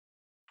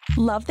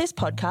Love this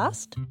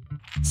podcast?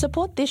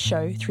 Support this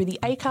show through the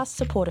Acast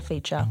supporter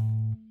feature.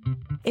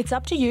 It's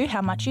up to you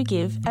how much you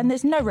give, and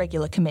there's no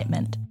regular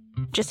commitment.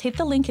 Just hit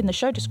the link in the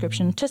show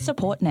description to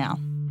support now.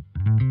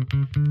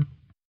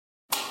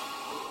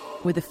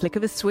 With a flick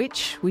of a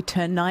switch, we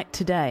turn night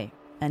to day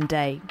and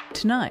day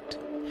to night.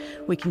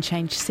 We can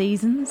change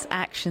seasons,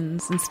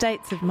 actions and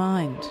states of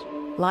mind.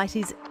 Light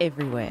is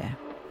everywhere,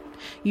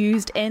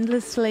 used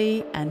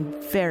endlessly and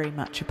very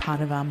much a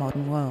part of our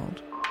modern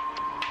world.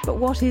 But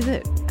what is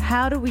it?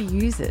 How do we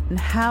use it? And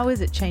how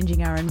is it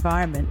changing our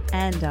environment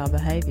and our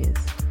behaviours?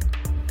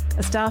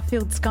 A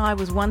star-filled sky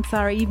was once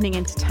our evening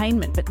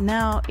entertainment, but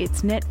now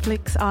it's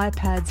Netflix,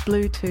 iPads,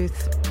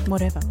 Bluetooth,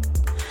 whatever.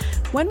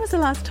 When was the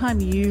last time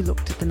you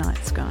looked at the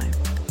night sky?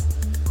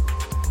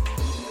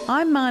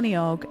 I'm Marnie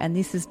Ogg, and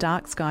this is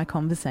Dark Sky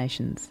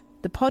Conversations,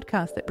 the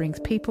podcast that brings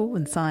people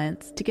and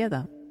science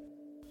together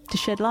to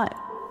shed light.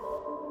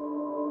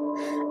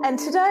 And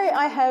today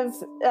I have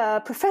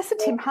Professor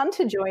Tim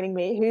Hunter joining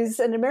me, who's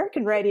an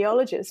American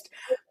radiologist.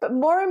 But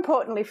more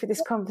importantly for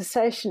this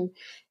conversation,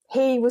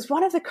 he was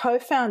one of the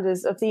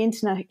co-founders of the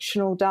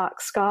International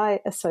Dark Sky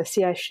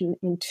Association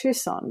in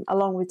Tucson,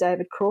 along with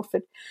David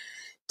Crawford.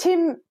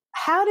 Tim,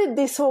 how did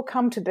this all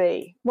come to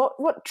be?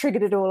 What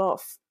triggered it all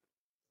off?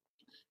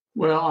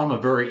 Well, I'm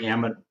a very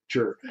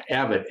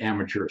avid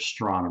amateur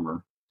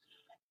astronomer,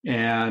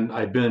 and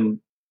I've been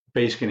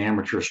basically an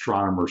amateur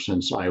astronomer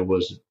since I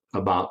was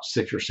about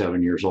 6 or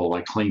 7 years old.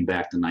 I claim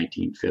back to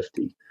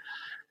 1950.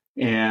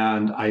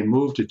 And I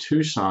moved to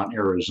Tucson,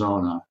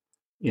 Arizona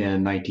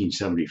in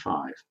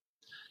 1975.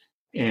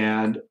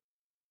 And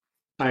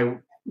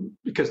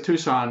because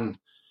Tucson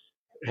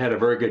had a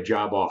very good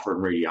job offer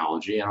in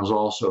radiology, and it was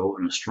also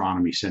an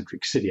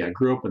astronomy-centric city. I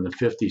grew up in the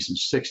 50s and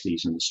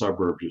 60s in the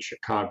suburbs of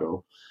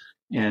Chicago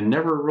and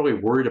never really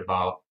worried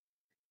about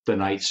the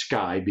night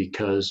sky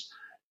because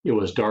it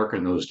was dark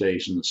in those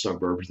days in the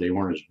suburbs. They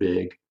weren't as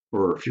big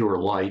or fewer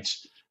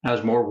lights. I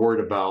was more worried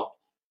about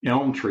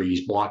elm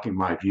trees blocking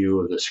my view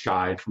of the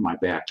sky from my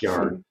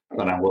backyard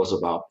than I was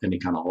about any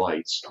kind of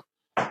lights.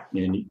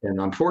 And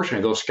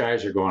unfortunately, those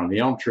skies are gone. The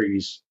elm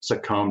trees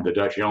succumbed to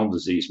Dutch elm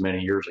disease many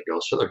years ago,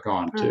 so they're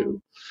gone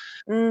too.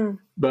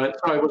 But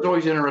I was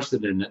always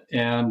interested in it.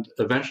 And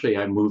eventually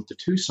I moved to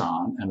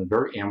Tucson, and a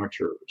very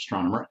amateur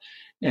astronomer.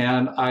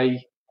 And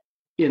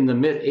in the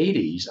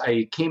mid-'80s,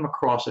 I came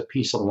across a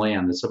piece of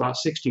land that's about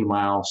 60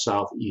 miles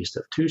southeast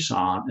of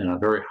Tucson in a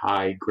very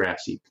high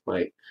grassy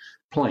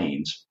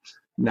plains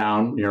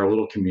down near a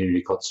little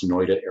community called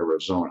Sonoyta,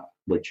 Arizona,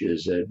 which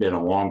has been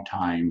a long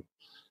time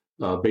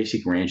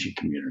basic ranching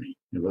community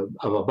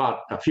of about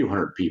a few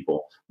hundred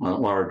people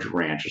on large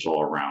ranches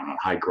all around on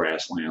high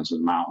grasslands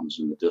and mountains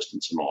in the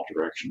distance in all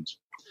directions.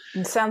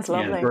 It sounds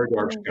lovely. And a very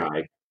dark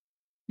sky.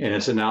 And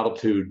it's an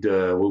altitude,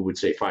 we would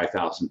say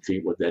 5,000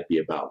 feet. Would that be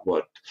about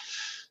what?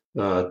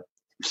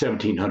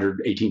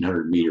 1,700,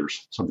 1,800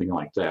 meters, something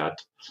like that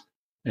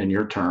in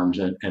your terms,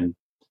 and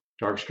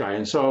dark sky.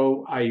 And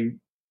so I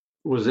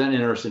was then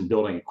interested in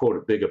building a, quote,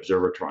 a big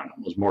observatory. And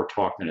it was more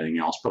talk than anything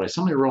else. But I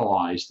suddenly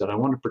realized that I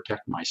wanted to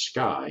protect my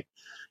sky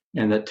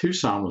and that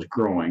Tucson was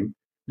growing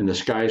and the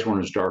skies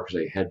weren't as dark as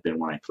they had been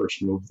when I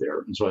first moved there.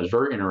 And so I was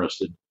very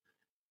interested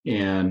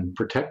in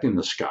protecting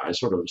the sky,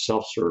 sort of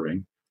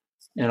self-serving.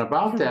 And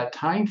about that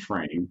time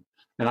frame,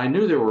 and I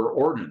knew there were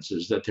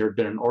ordinances, that there had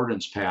been an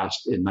ordinance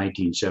passed in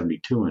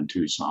 1972 in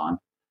Tucson,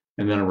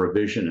 and then a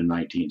revision in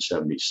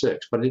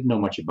 1976, but I didn't know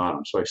much about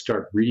them. So I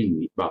started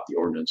reading about the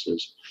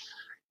ordinances.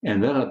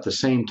 And then at the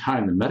same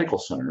time, the medical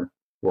center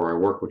where I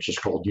work, which is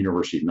called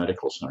University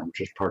Medical Center,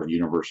 which is part of the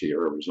University of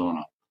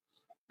Arizona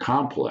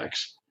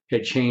complex,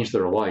 had changed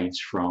their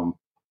lights from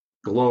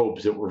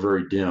globes that were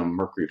very dim,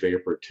 mercury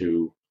vapor,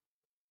 to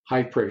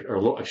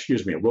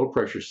low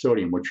pressure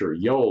sodium, which are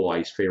yellow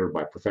lights favored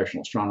by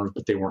professional astronomers,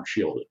 but they weren't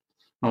shielded.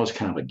 I was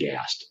kind of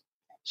aghast.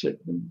 So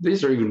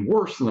these are even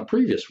worse than the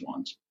previous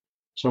ones.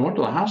 So I went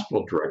to the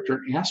hospital director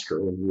and asked her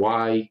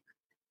why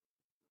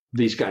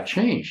these got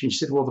changed. And she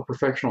said, well, the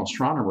professional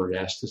astronomer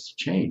had asked us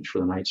to change for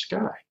the night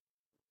sky.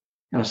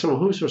 And I said, well,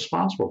 who's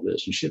responsible for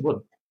this? And she said,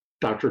 well,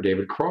 Dr.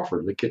 David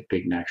Crawford, the Kitt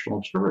Peak National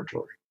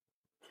Observatory.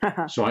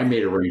 So I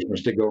made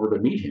arrangements to go over to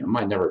meet him.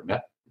 I never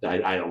met.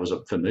 I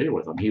wasn't familiar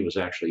with him. He was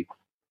actually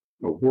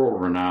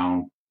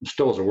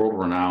still is a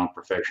world-renowned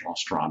professional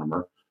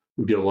astronomer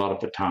who did a lot of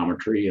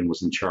photometry and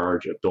was in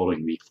charge of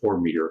building the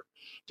 4-meter,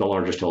 the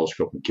largest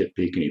telescope in Kitt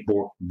Peak, and he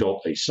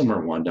built a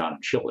similar one down in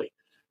Chile.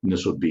 And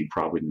this would be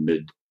probably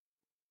the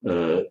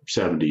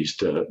mid-'70s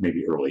to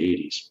maybe early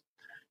 '80s.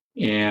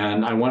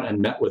 And I went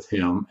and met with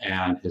him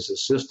and his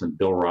assistant,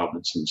 Bill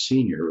Robinson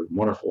Sr., a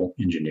wonderful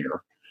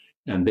engineer.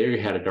 And they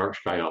had a dark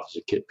sky office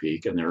at Kitt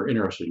Peak, and they were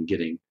interested in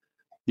getting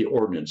the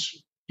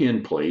ordinance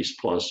in place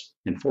plus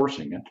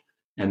enforcing it.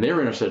 And they're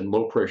interested in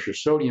low pressure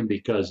sodium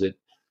because it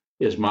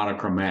is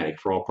monochromatic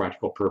for all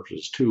practical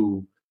purposes,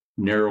 two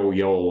narrow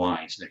yellow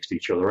lines next to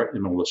each other right in the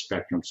middle of the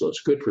spectrum. So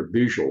it's good for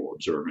visual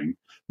observing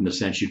in the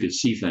sense you could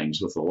see things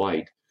with the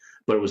light,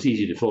 but it was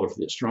easy to filter for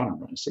the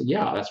astronomer. I said,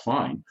 yeah, that's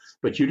fine.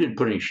 But you didn't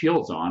put any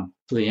shields on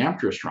for the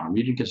amateur astronomer.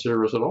 You didn't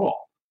consider us at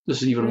all.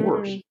 this is even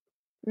worse.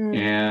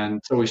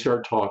 And so we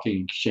started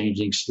talking,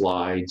 exchanging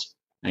slides,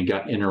 and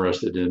got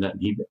interested in it.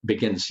 And he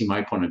began to see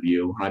my point of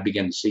view, and I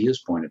began to see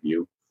his point of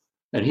view.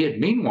 And he had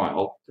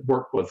meanwhile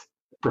worked with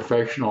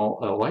professional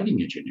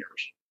lighting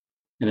engineers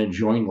and had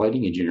joined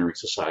lighting engineering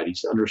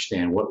societies to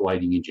understand what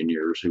lighting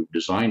engineers who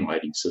design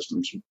lighting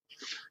systems,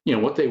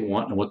 what they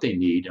want and what they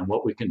need and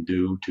what we can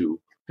do to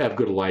have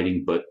good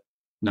lighting, but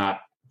not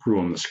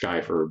ruin the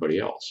sky for everybody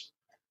else.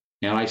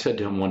 And I said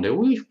to him one day,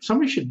 well,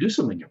 somebody should do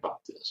something about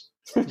this.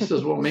 He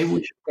says, well, maybe we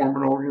should form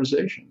an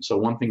organization. So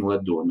one thing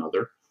led to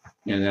another,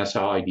 and that's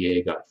how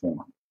IDA got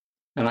formed.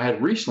 And I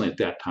had recently at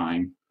that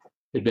time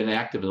had been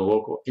active in the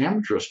local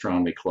amateur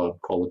astronomy club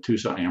called the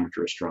Tucson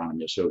Amateur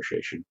Astronomy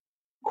Association,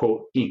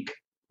 quote, Inc.,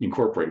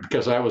 Incorporated,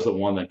 because I was the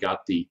one that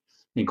got the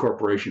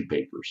incorporation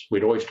papers.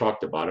 We'd always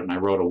talked about it, and I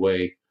wrote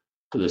away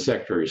to the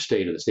Secretary of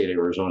State of the state of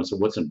Arizona and said,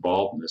 what's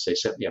involved in this? They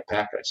sent me a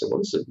packet. I said, well,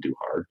 this isn't too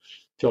hard.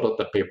 Filled out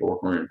the paperwork,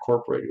 and we're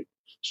incorporated.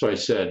 So I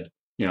said,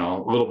 a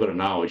little bit of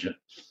knowledge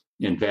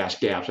in vast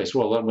gaps. I said,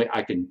 well,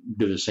 I can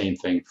do the same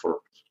thing for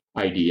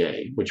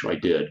IDA, which I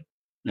did.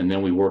 And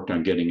then we worked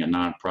on getting a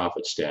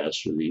nonprofit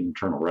status through the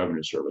Internal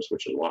Revenue Service,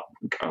 which is a lot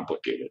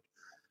complicated.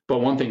 But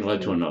one thing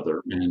led to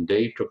another, and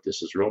Dave took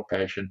this as real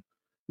passion,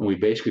 and we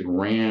basically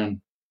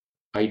ran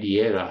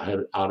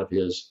IDA out of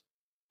his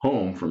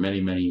home for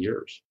many, many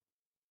years.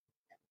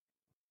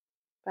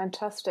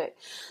 Fantastic.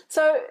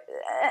 So,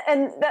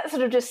 and that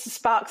sort of just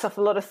sparks off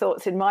a lot of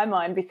thoughts in my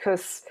mind,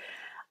 because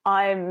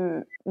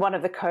I'm one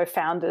of the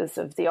co-founders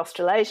of the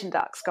Australasian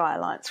Dark Sky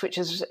Alliance, which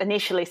is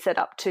initially set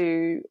up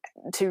to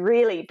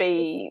really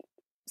be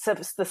sort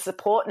of the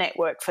support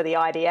network for the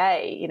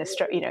IDA in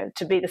Australia,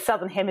 to be the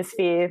Southern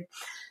Hemisphere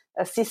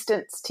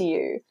assistance to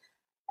you.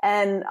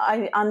 And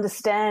I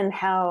understand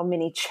how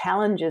many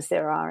challenges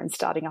there are in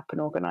starting up an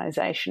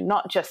organisation,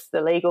 not just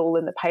the legal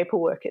and the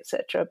paperwork,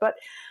 etc., but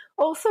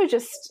also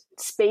just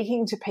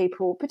speaking to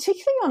people,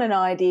 particularly on an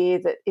idea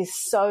that is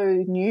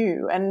so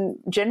new and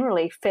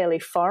generally fairly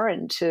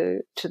foreign to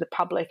the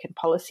public and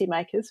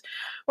policymakers.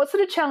 What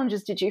sort of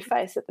challenges did you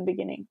face at the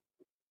beginning?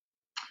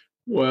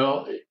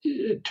 Well,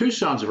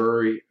 Tucson's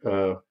very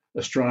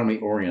astronomy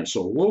oriented.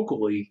 So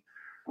locally,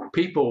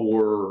 people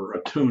were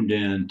attuned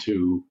in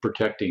to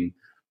protecting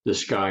the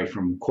sky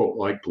from, quote,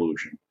 light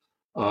pollution.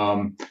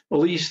 At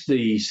least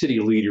the city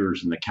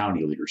leaders and the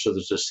county leaders. So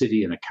there's a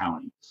city and a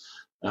county.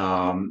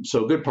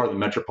 So a good part of the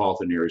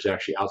metropolitan area is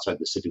actually outside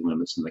the city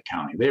limits in the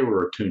county. They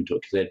were attuned to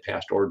it because they had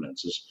passed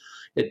ordinances.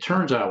 It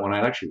turns out when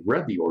I actually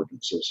read the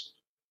ordinances,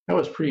 I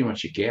was pretty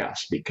much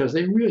aghast because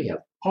they really have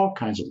all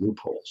kinds of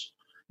loopholes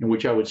in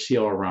which I would see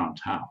all around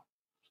town.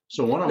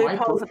 So one of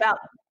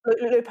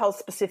loopholes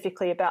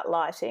specifically about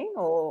lighting,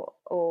 or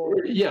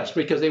yes,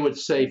 because they would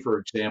say, for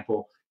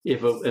example,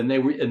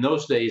 in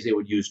those days they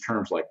would use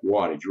terms like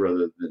wattage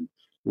rather than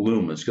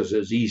lumens because it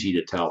was easy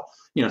to tell.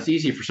 It's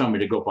easy for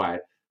somebody to go buy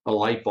a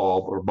light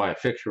bulb or buy a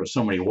fixture with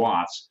so many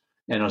watts,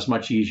 and it was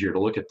much easier to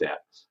look at that.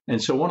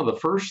 And so one of the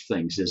first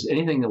things is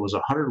anything that was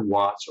 100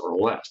 watts or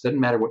less, doesn't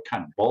matter what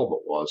kind of bulb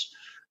it was,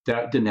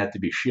 that didn't have to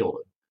be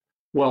shielded.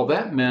 Well,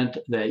 that meant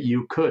that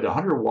you could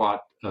 100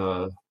 watt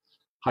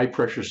high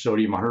pressure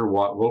sodium, 100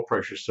 watt low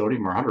pressure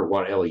sodium, or 100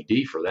 watt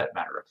LED for that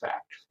matter of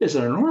fact, is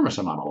an enormous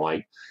amount of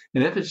light.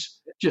 And if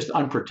it's just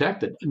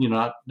unprotected,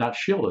 not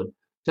shielded,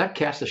 that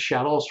casts the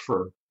shadows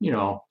for,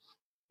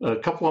 a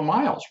couple of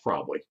miles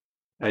probably.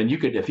 And you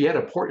could, if you had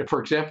a port, for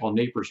example, a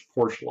neighbor's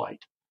porch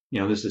light,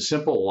 this is a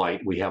simple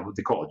light. We have what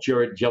they call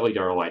a jelly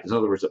jar light. In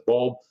other words, a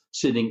bulb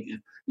sitting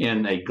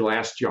in a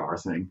glass jar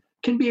thing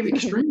can be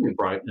extremely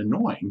bright and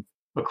annoying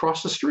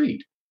across the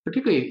street,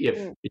 particularly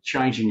if it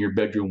shines in your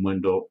bedroom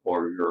window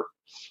or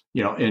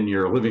in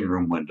your living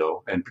room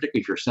window, and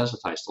particularly if you're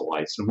sensitized to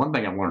lights. And one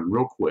thing I learned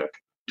real quick,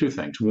 two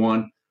things.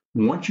 One,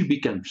 once you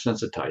become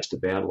sensitized to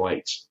bad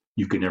lights,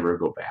 you can never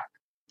go back.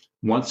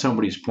 Once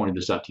somebody's pointed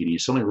this out to you, you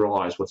suddenly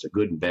realize what's a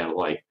good and bad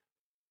light.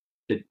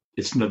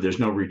 There's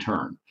no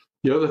return.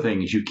 The other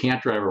thing is you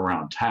can't drive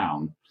around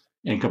town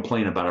and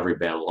complain about every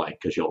bad light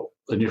because you'll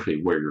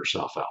initially wear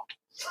yourself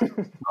out.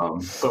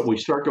 But we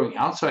start going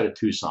outside of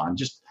Tucson,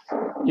 just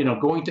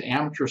going to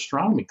amateur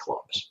astronomy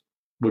clubs,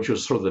 which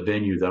was sort of the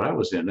venue that I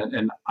was in.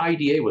 And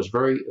IDA was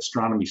very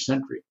astronomy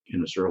centric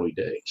in its early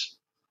days.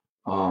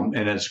 And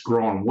it's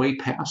grown way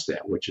past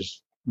that, which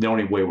is the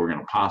only way we're going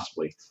to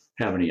possibly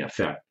have any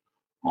effect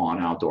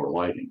on outdoor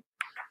lighting.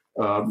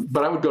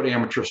 But I would go to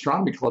amateur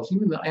astronomy clubs,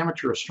 even the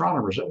amateur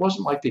astronomers, it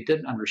wasn't like they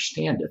didn't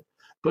understand it.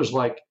 It was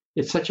like,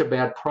 it's such a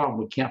bad problem,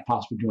 we can't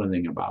possibly do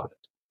anything about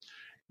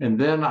it. And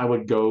then I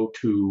would go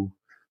to,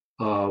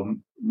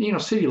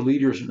 city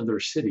leaders in other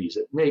cities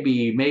that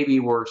maybe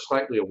were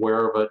slightly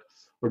aware of it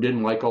or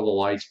didn't like all the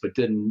lights, but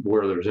didn't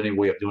where there was any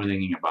way of doing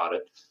anything about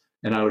it.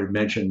 And I would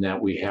mention that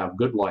we have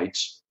good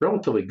lights,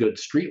 relatively good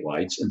street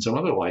lights, and some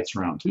other lights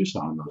around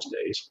Tucson in those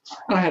days.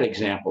 And I had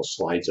examples,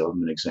 slides of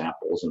them, and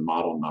examples, and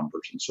model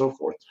numbers, and so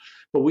forth.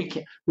 But we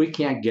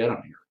can't get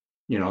them here.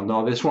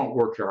 No, this won't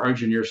work here. Our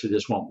engineer said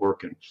this won't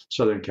work in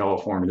Southern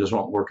California. This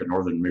won't work in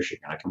Northern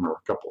Michigan. I can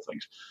remember a couple of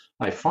things.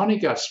 I finally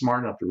got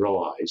smart enough to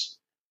realize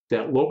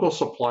that local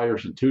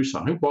suppliers in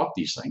Tucson who bought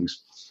these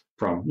things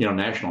from,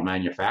 national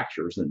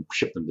manufacturers and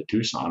shipped them to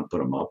Tucson and put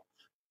them up,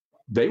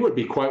 they would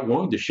be quite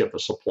willing to ship a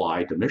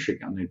supply to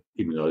Michigan,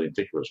 even though they didn't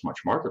think there was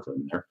much market for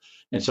them there.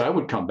 And so I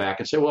would come back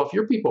and say, well, if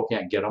your people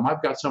can't get them,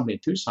 I've got somebody in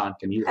Tucson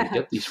can easily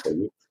get these for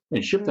you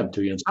and ship them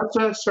to you. And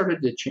so that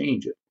started to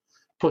change it.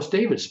 Plus,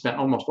 David spent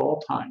almost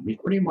all time. He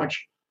pretty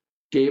much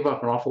gave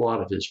up an awful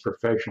lot of his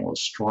professional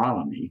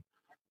astronomy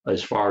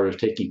as far as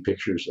taking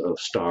pictures of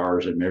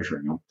stars and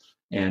measuring them,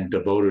 and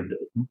devoted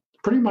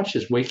pretty much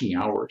his waking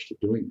hours to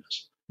doing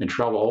this and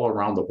travel all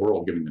around the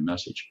world giving the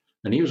message.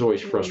 And he was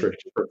always frustrated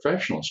because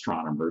professional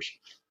astronomers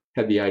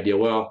had the idea,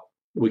 well,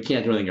 we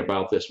can't do anything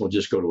about this. We'll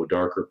just go to a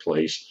darker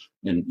place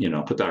and,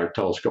 put our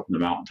telescope in the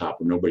mountaintop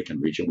where nobody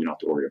can reach it. We don't have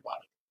to worry about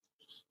it.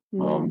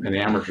 And the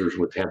amateurs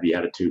would have the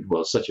attitude,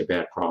 well, it's such a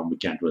bad problem. We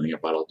can't do anything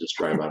about it. I'll just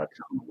drive out of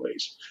town a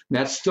ways. And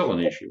that's still an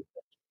issue.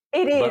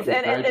 It is.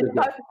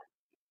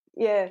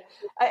 Yeah,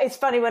 it's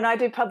funny when I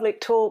do public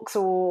talks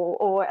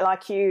or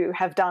like you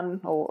have done,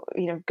 or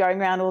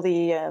going around all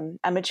the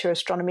amateur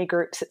astronomy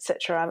groups,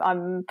 etc.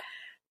 I'm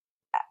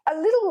a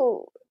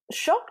little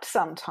shocked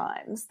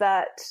sometimes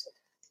that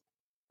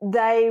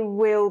they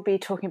will be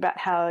talking about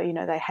how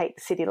they hate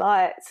the city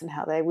lights and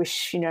how they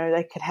wish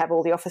they could have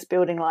all the office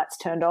building lights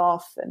turned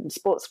off and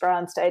sports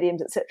ground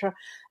stadiums, etc.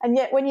 And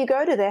yet when you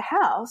go to their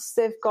house,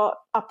 they've got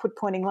upward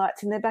pointing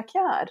lights in their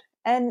backyard.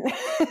 And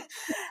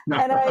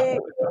and I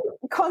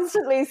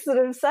constantly sort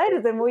of say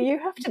to them, well, you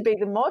have to be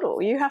the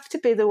model. You have to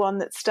be the one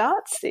that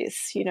starts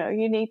this. You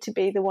need to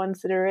be the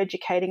ones that are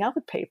educating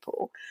other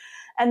people.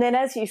 And then,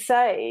 as you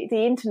say,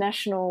 the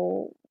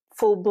international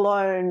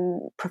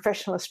full-blown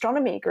professional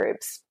astronomy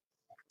groups,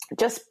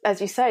 just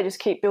as you say, just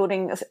keep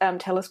building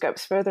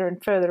telescopes further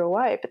and further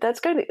away. But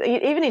that's going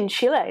to, even in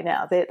Chile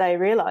now, they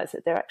realise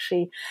that they're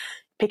actually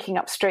picking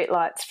up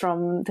streetlights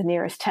from the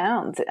nearest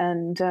towns,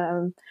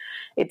 and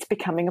it's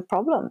becoming a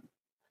problem.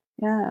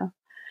 Yeah,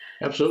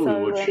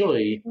 absolutely. Well,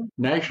 Chile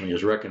nationally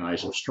is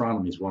recognized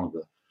astronomy is one of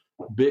the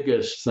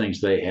biggest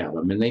things they have.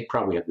 I mean, they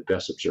probably have the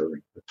best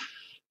observing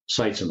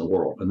sites in the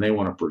world, and they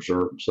want to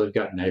preserve them. So they've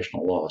got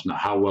national laws. Now,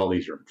 how well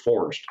these are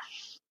enforced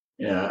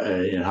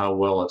and how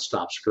well it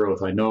stops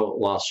growth. I know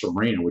La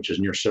Serena, which is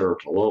near Cerro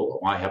Tololo.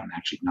 I haven't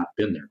actually not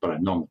been there, but I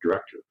know the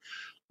director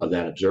of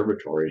that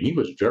observatory, and he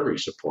was very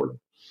supportive.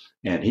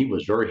 And he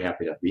was very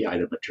happy to have the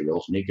item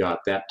materials, and he got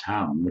that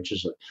town, which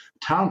is a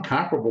town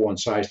comparable in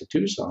size to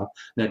Tucson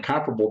and a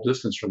comparable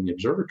distance from the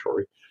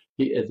observatory.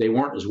 They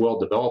weren't as well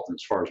developed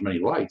as far as many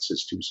lights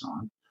as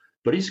Tucson,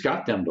 but he's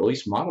got them to at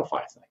least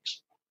modify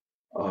things.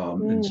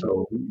 And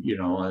so,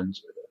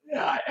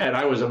 and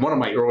I was in one of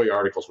my early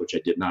articles, which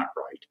I did not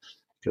write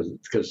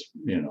because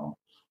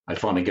I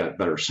finally got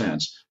better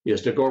sense,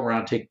 is to go around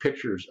and take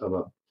pictures of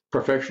a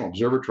professional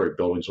observatory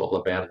buildings, all the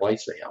bad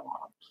lights they have on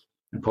them,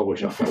 and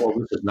publish. I thought, well,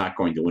 this is not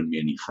going to win me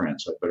any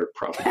friends, so I better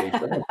propagate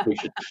that. I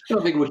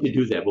don't think we should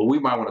do that, but we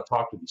might want to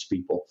talk to these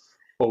people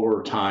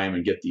over time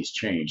and get these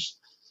changed.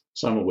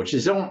 Some of which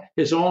his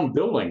own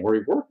building where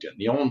he worked in,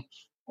 the own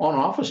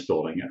office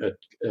building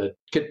at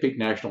Kitt Peak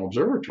National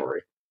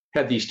Observatory,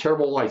 had these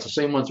terrible lights, the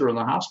same ones that were in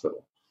the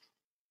hospital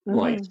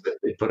lights that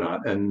they put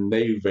on, and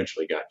they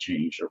eventually got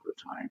changed over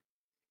time.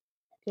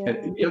 Yeah.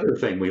 And the other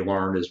thing we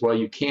learned is, well,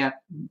 you can't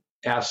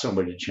ask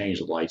somebody to change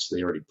the lights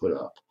they already put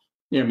up.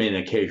 I mean,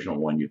 an occasional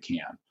one you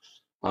can.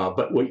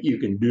 But what you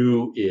can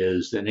do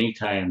is that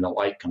anytime the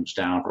light comes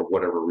down for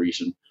whatever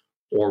reason,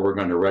 or we're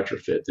going to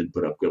retrofit, then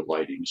put up good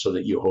lighting so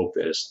that you hope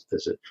that as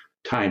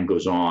time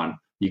goes on,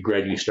 you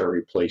gradually start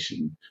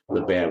replacing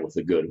the bad with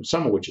the good,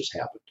 some of which has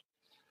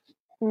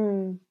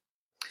happened.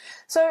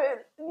 So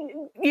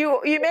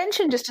you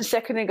mentioned just a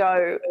second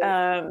ago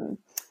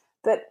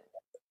that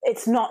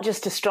it's not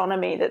just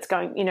astronomy that's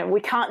going, we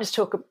can't just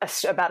talk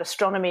about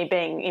astronomy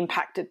being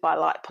impacted by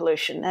light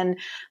pollution. And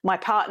my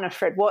partner,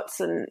 Fred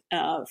Watson,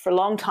 for a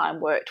long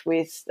time worked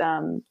with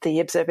the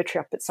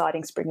observatory up at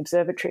Siding Spring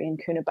Observatory in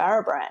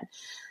Coonabarabran.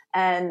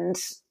 And,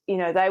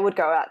 they would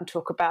go out and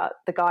talk about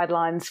the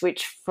guidelines,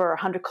 which for a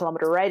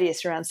 100-kilometre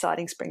radius around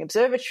Siding Spring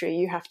Observatory,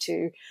 you have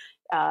to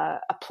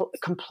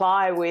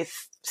comply with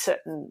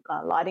certain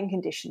lighting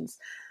conditions.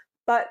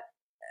 But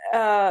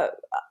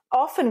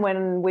often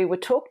when we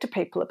would talk to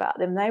people about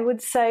them, they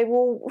would say,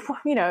 well,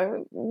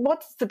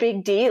 what's the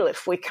big deal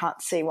if we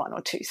can't see one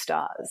or two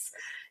stars?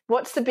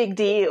 What's the big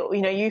deal?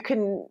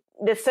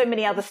 There's so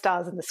many other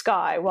stars in the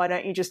sky. Why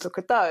don't you just look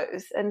at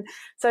those? And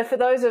so for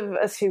those of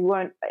us who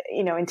weren't,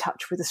 in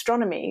touch with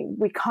astronomy,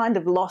 we kind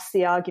of lost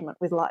the argument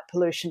with light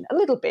pollution a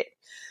little bit.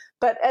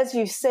 But as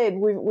you said,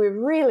 we're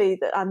really,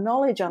 our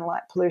knowledge on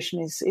light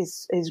pollution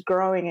is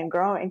growing and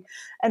growing.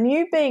 And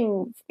you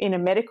being in a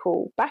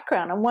medical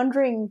background, I'm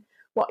wondering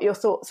what your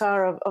thoughts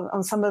are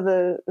on some of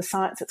the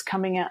science that's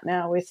coming out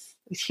now with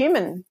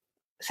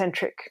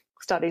human-centric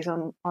studies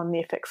on the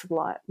effects of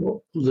light.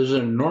 Well, there's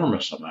an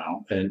enormous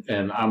amount,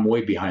 and I'm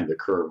way behind the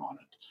curve on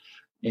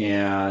it.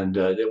 And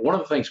one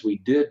of the things we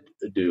did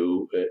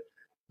do,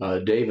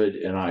 David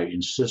and I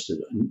insisted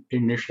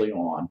initially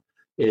on,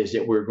 is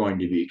that we're going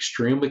to be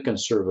extremely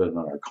conservative in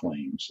our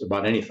claims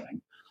about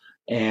anything,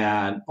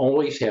 and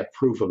always have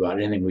proof about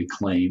anything we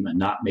claim and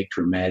not make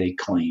dramatic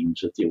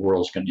claims that the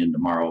world's going to end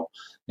tomorrow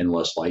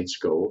unless lights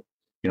go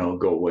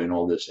away and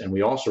all this. And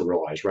we also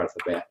realize right off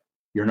the bat,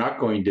 you're not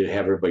going to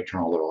have everybody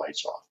turn all their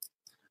lights off.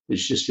 It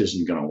just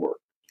isn't going to work.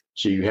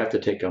 So you have to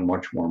take a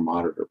much more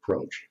moderate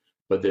approach.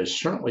 But there's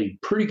certainly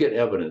pretty good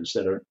evidence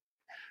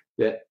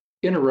that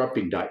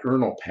interrupting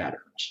diurnal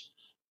patterns,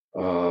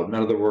 in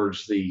other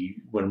words,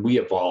 when we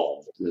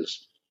evolved,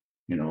 this,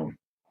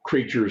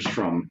 creatures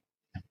from,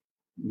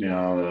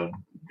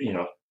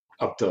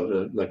 up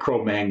to the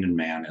Cro-Magnon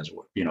man, as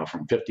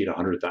from 50 to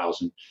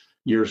 100,000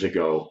 years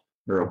ago,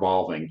 they're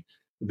evolving.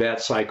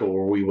 That cycle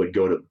where we would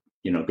go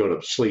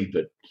to sleep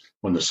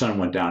when the sun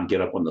went down,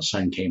 get up when the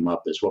sun came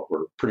up, is what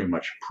we're pretty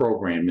much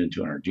programmed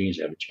into, and our genes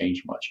haven't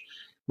changed much.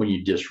 When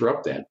you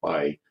disrupt that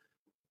by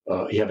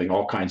having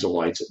all kinds of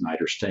lights at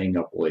night or staying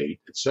up late,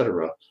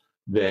 etc.,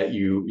 that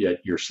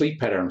your sleep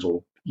patterns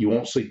you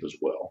won't sleep as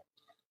well.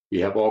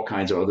 You have all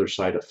kinds of other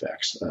side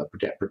effects,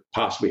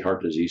 possibly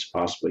heart disease,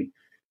 possibly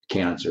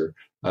cancer,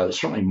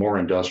 certainly more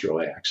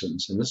industrial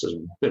accidents, and this has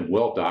been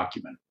well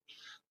documented.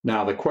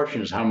 Now, the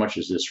question is, how much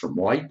is this from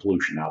light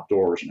pollution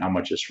outdoors and how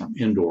much is from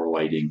indoor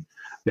lighting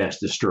that's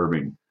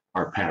disturbing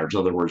our patterns?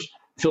 In other words,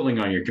 fiddling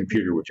on your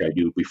computer, which I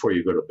do before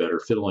you go to bed, or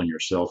fiddle on your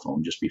cell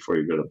phone just before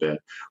you go to bed,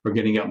 or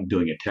getting up and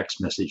doing a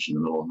text message in the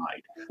middle of the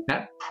night.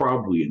 That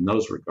probably, in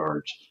those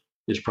regards,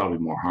 is probably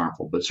more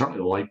harmful. But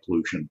certainly light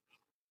pollution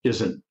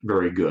isn't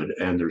very good,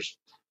 and there's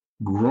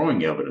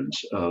growing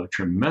evidence of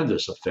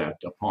tremendous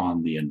effect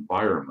upon the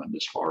environment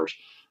as far as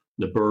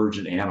the birds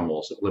and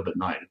animals that live at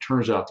night. It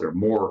turns out there are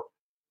more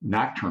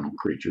nocturnal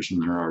creatures than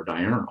there are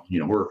diurnal.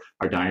 We're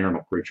our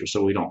diurnal creatures,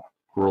 so we don't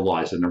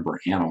realize the number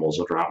of animals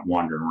that are out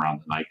wandering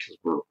around the night because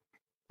we're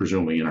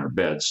presumably in our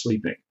beds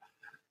sleeping.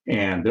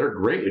 And they're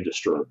greatly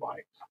disturbed by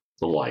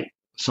the light.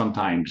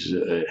 Sometimes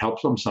it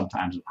helps them,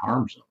 sometimes it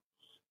harms them.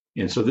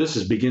 And so this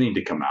is beginning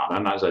to come out.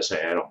 And as I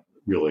say, I don't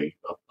really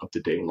up to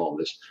date with all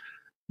this.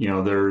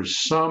 There's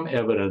some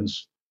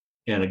evidence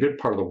in a good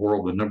part of the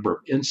world, the number of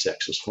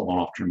insects has fallen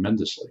off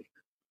tremendously.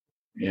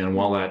 And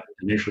while that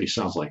initially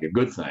sounds like a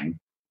good thing,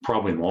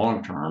 probably in the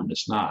long term,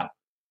 it's not.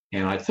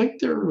 And I think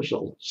there's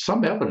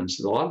some evidence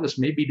that a lot of this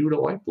may be due to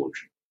light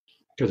pollution,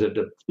 because it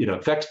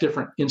affects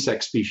different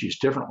insect species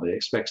differently.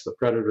 It affects the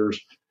predators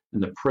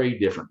and the prey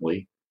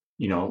differently.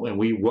 And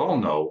we well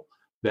know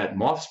that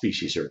moth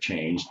species are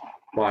changed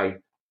by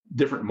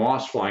different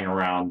moths flying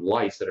around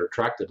lights that are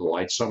attracted to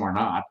lights. Some are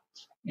not.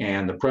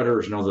 And the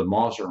predators know the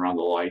moths are around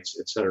the lights,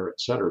 et cetera,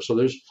 et cetera. So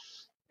they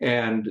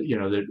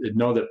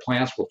know that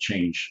plants will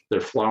change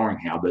their flowering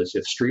habits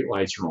if street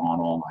lights are on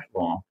all night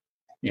long,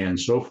 and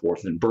so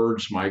forth, and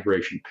birds'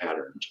 migration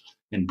patterns,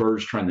 and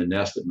birds trying to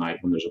nest at night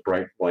when there's a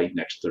bright light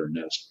next to their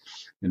nest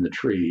in the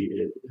tree.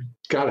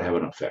 It's got to have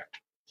an effect.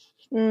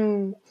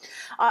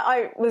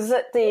 I was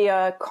at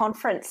the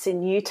conference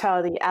in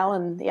Utah, the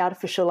ALAN, the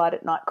Artificial Light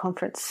at Night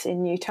conference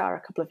in Utah a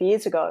couple of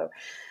years ago,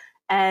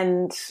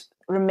 and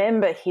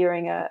remember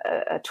hearing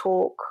a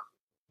talk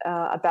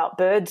about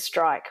bird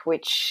strike,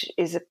 which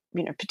is a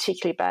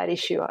particularly bad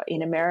issue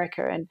in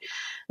America, and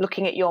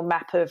looking at your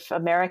map of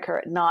America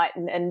at night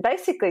and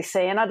basically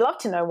seeing, I'd love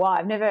to know why.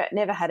 I've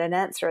never had an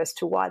answer as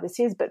to why this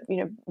is, but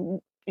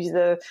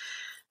the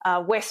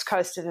west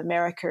coast of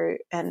America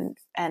and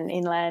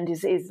inland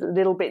is a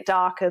little bit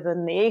darker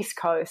than the east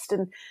coast,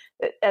 and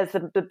as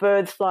the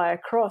birds fly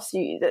across,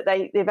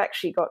 they've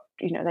actually got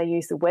they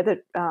use the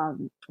weather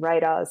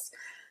radars,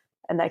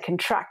 and they can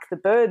track the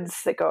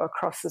birds that go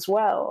across as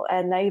well.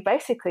 And they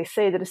basically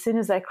see that as soon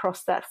as they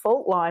cross that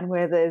fault line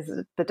where there's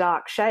the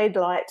dark shade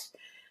light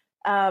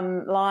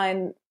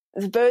line,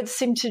 the birds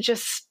seem to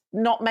just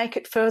not make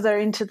it further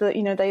into the,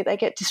 they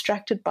get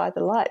distracted by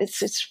the light.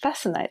 It's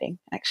fascinating,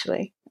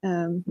 actually.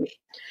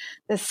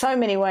 There's so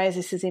many ways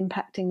this is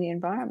impacting the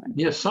environment.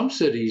 Yes, some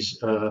cities,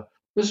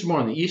 this is more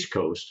on the East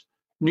Coast,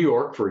 New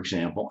York, for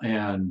example,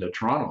 and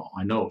Toronto,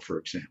 I know, for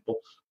example,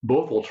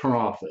 both will turn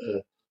off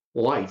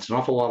lights, an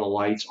awful lot of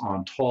lights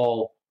on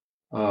tall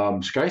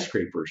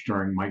skyscrapers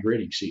during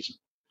migrating season.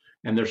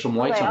 And there's some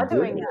lights on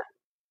doing that.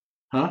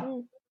 Huh?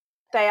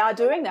 They are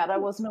doing that. I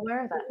wasn't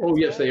aware of that. Oh,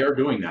 yes, they are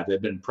doing that.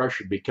 They've been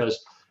pressured because,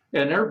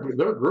 and there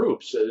are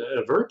groups,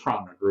 a very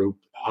prominent group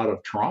out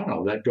of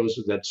Toronto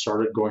that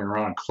started going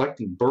around and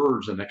collecting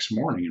birds the next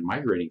morning in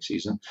migrating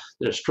season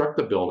that struck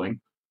the building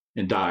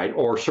and died,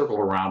 or circled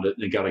around it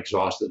and got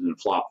exhausted and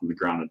flopped on the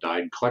ground and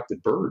died, and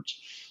collected birds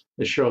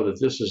to show that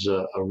this is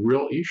a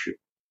real issue.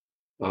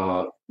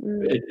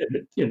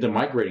 In the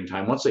migrating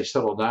time, once they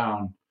settle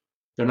down,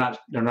 they're not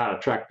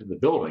attracted to the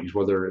buildings,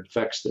 whether it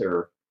affects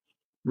their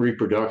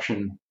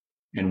reproduction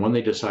and when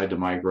they decide to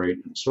migrate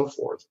and so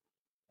forth.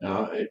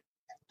 And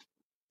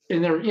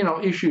there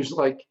are issues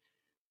like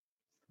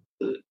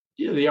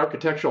the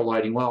architectural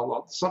lighting.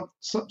 Well, some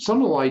of the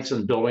lights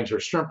in buildings are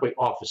simply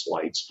office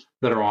lights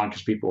that are on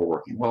because people are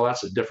working. Well,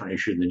 that's a different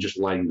issue than just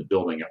lighting the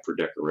building up for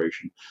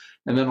decoration.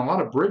 And then a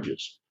lot of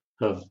bridges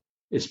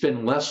it's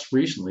been less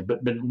recently,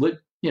 but been lit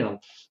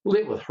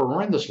with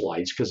horrendous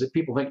lights because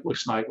people think it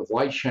looks nice with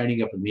lights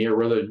shining up in the air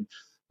rather than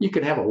you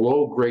can have a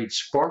low-grade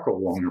sparkle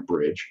along a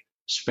bridge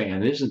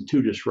span. It isn't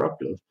too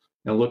disruptive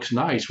and looks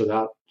nice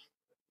without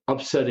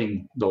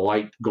upsetting the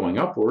light going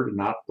upward and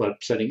not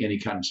upsetting any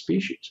kind of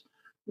species.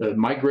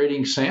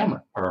 Migrating salmon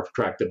are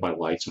attracted by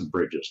lights on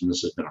bridges, and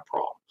this has been a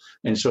problem.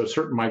 And so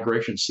certain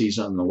migration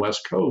season on the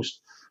West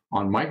Coast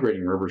on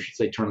migrating rivers,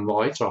 they turn the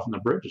lights off on the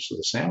bridges, so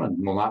the salmon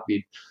will not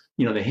be,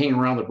 they hang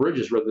around the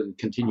bridges rather than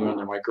continue on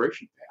their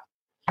migration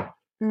path.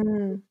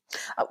 Mm.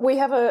 We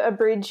have a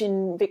bridge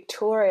in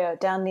Victoria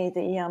down near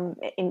the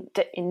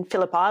in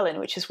Phillip Island,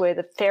 which is where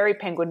the fairy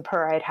penguin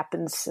parade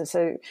happens.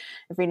 So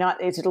every night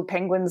these little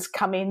penguins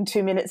come in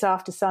 2 minutes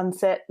after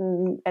sunset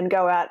and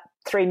go out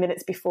 3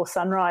 minutes before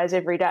sunrise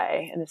every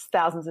day, and there's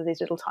thousands of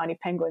these little tiny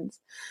penguins,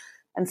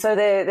 and so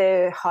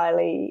they're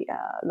highly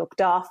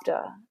looked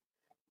after.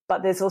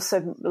 But there's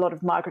also a lot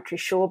of migratory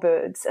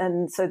shorebirds,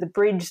 and so the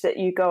bridge that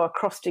you go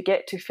across to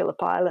get to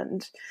Phillip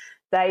Island,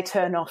 they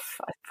turn off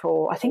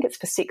for, I think it's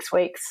for 6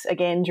 weeks,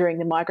 again during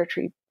the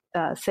migratory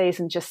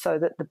season, just so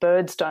that the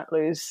birds don't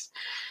lose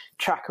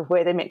track of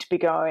where they're meant to be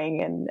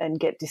going and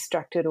get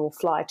distracted or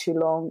fly too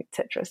long,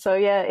 etc. So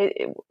yeah,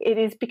 it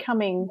is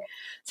becoming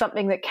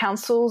something that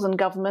councils and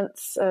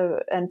governments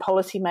and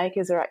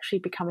policymakers are actually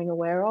becoming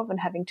aware of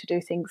and having to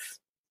do things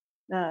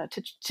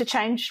to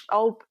change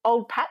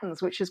old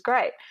patterns, which is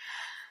great.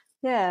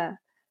 Yeah.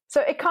 So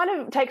it kind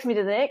of takes me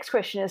to the next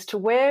question as to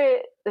where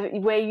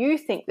you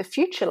think the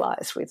future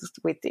lies with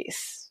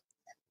this.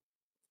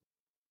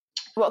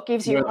 What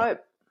gives you hope?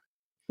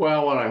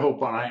 Well, what I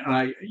hope,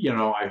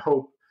 I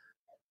hope.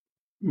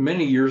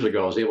 Many years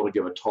ago, I was able to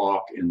give a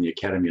talk in the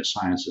Academy of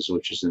Sciences,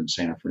 which is in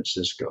San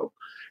Francisco,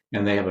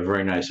 and they have a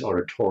very nice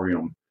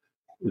auditorium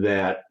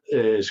that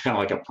is kind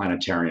of like a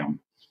planetarium,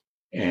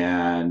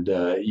 and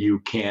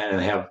you can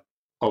have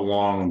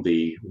along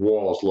the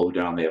walls low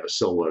down, they have a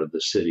silhouette of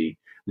the city,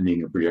 and you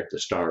can project the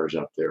stars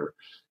up there.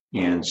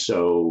 And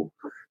so,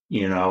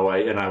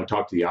 I would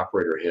talk to the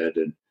operator head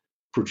and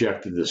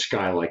projected the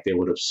sky like they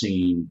would have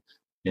seen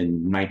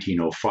in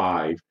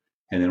 1905.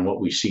 And then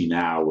what we see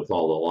now with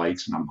all the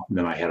lights, and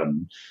then I had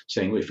them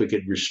saying, if we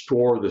could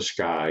restore the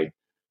sky,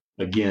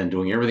 again,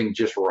 doing everything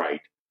just right,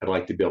 I'd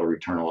like to be able to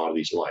return a lot of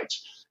these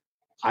lights.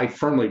 I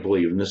firmly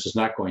believe, and this is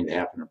not going to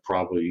happen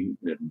probably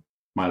in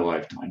my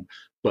lifetime,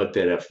 but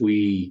that if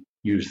we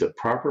use the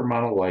proper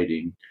amount of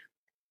lighting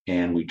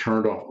and we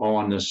turned off all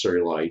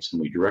unnecessary lights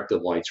and we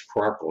directed lights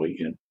properly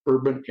in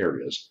urban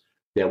areas,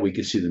 that we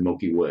could see the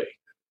Milky Way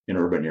in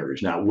urban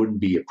areas. Now, it wouldn't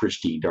be a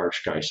pristine dark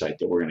sky site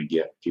that we're going to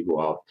get if you go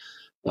out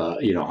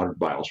 100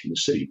 miles from the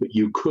city, but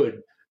you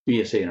could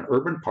be, say, in an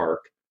urban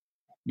park,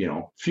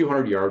 a few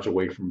hundred yards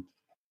away from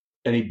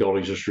any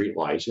buildings or street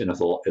lights. And if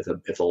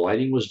the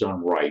lighting was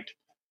done right,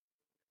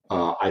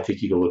 I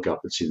think you could look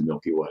up and see the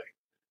Milky Way.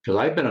 Because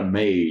I've been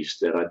amazed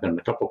that I've been in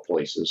a couple of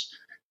places.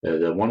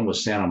 The one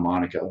was Santa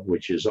Monica,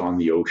 which is on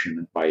the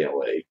ocean by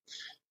LA,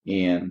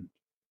 and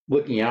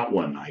looking out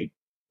one night,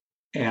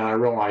 and I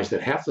realized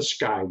that half the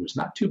sky was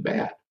not too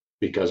bad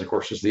because, of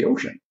course, it's the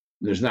ocean.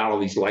 There's not all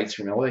these lights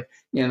from LA. And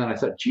then I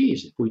thought,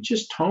 geez, if we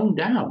just tone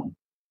down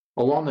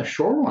along the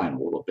shoreline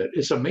a little bit,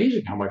 it's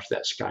amazing how much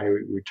that sky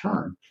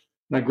return.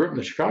 And I grew up in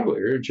the Chicago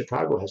area, and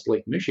Chicago has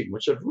Lake Michigan,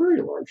 which is a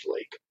very large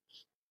lake.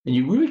 And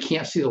you really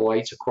can't see the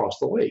lights across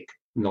the lake,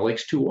 and the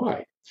lake's too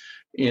wide.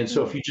 And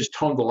so if you just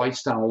tone the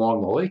lights down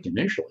along the lake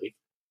initially,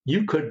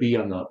 you could be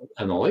on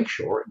the lake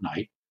shore at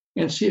night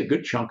and see a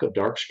good chunk of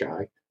dark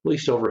sky, at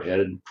least overhead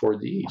and toward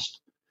the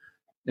east.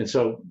 And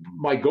so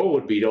my goal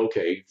would be to,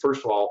 okay,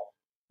 first of all,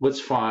 let's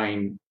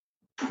find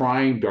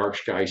prime dark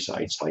sky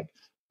sites like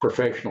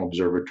professional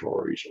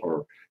observatories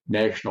or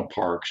national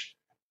parks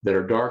that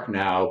are dark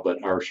now but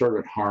are sort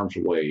of in harm's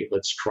way.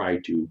 Let's try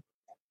to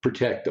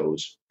protect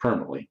those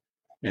permanently.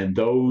 And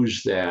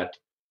those that,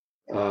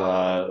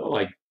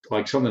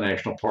 like some of the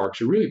national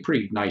parks, are really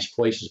pretty nice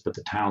places, but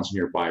the towns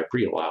nearby are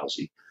pretty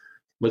lousy.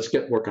 Let's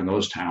get work on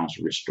those towns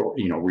to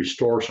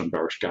restore some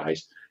dark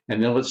skies.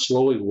 And then let's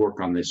slowly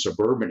work on the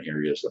suburban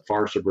areas, the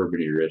far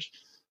suburban areas,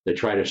 that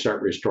try to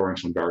start restoring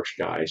some dark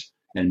skies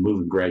and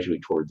moving gradually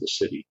toward the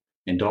city.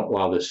 And don't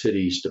allow the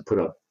cities to put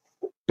up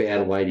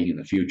bad lighting in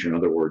the future. In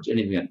other words,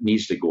 anything that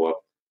needs to go up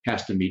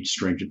has to meet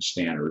stringent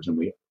standards. And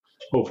we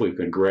hopefully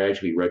can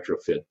gradually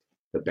retrofit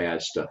the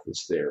bad stuff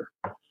that's there.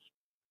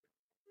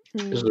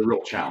 This is a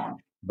real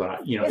challenge.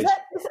 But,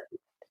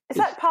 is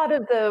that part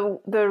of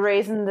the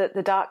reason that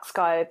the Dark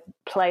Sky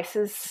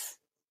Places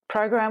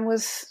program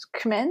was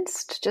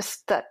commenced?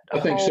 Just that I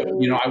think so.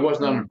 I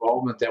was not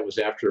involved in it. That was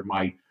after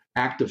my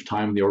active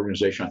time in the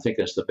organization. I think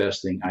that's the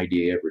best thing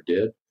IDA ever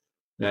did.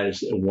 That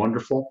is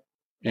wonderful.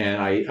 And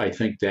I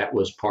think that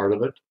was part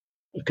of it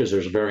because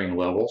there's varying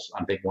levels.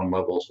 I think one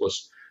level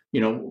was,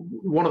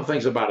 one of the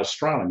things about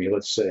astronomy,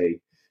 let's say,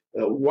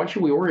 why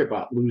should we worry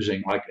about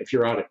losing, like if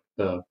you're out at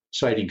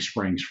Sighting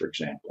Springs, for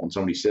example, and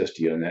somebody says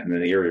to you in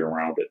the area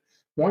around it,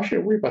 why should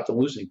I worry about the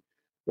losing?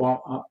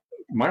 Well,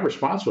 my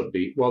response would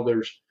be, well,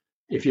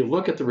 if you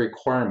look at the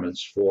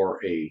requirements for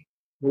a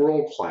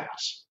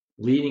world-class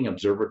leading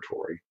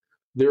observatory,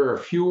 there are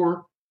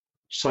fewer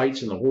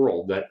sites in the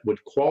world that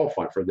would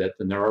qualify for that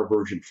than there are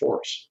virgin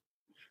forests,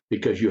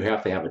 because you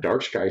have to have a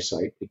dark sky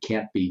site. It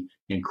can't be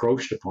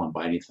encroached upon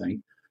by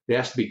anything. It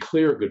has to be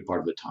clear a good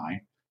part of the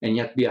time, and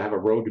you have to have a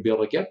road to be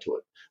able to get to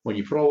it. When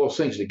you put all those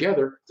things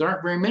together, there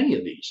aren't very many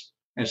of these.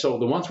 And so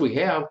the ones we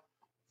have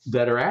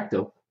that are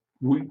active,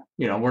 we're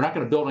not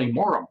going to build any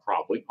more of them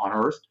probably on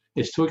Earth.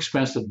 It's too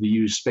expensive to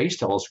use space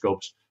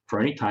telescopes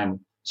for any time.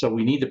 So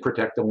we need to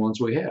protect the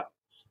ones we have.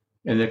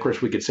 And then, of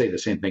course, we could say the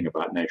same thing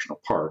about national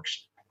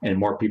parks, and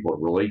more people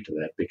would relate to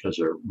that because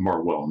they're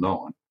more well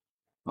known.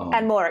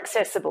 And more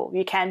accessible.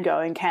 You can go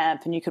and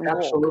camp and you can walk.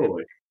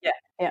 Absolutely.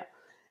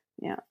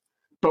 Yeah.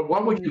 But why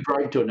would you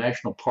drive to a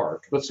national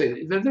park? Let's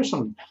say there's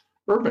some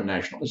urban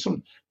national,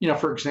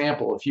 for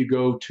example, if you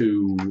go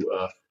to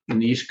in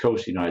the East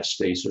Coast of the United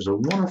States, there's a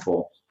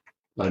wonderful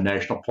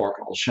national park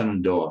called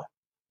Shenandoah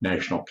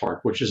National Park,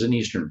 which is in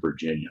eastern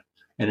Virginia.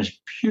 And it's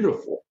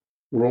beautiful,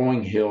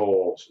 rolling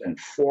hills and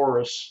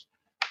forests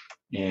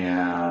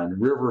and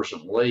rivers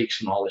and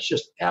lakes and all. It's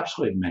just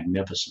absolutely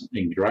magnificent.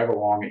 You can drive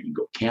along it, you can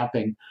go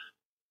camping.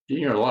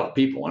 A lot of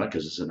people in it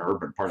because it's an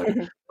urban part of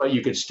it, but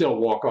you could still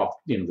walk off,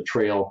 the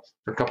trail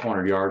for a couple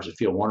hundred yards and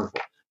feel wonderful.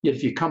 Yet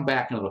if you come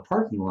back into the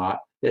parking lot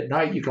at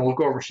night, you can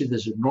look over and see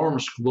this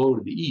enormous glow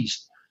to the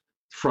east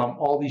from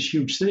all these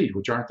huge cities,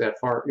 which aren't that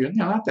far,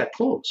 not that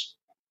close.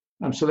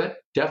 So that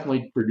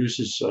definitely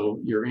reduces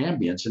your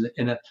ambience.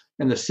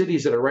 And the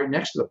cities that are right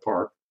next to the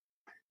park,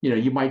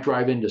 you might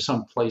drive into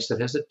some place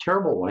that has a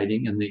terrible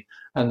lighting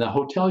and the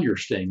hotel you're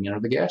staying in or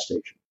the gas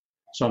station.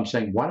 So I'm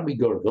saying, why don't we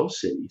go to those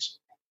cities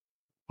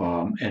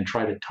and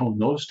try to tone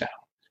those down?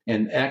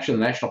 And actually,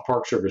 the National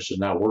Park Service is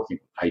now working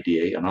with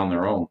IDA and on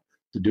their own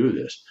to do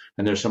this.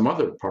 And there's some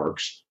other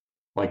parks,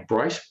 like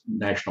Bryce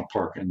National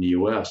Park in the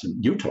U.S.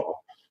 and Utah,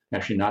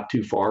 actually not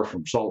too far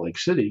from Salt Lake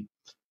City,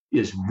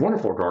 is a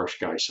wonderful dark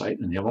sky site,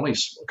 and they have only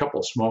a couple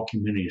of small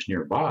communities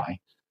nearby.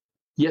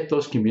 Yet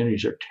those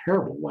communities are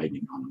terrible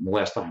lighting on them. The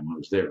last time I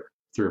was there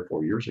 3 or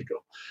 4 years ago,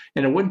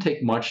 and it wouldn't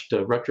take much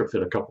to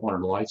retrofit a couple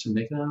hundred lights and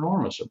make an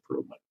enormous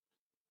improvement.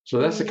 So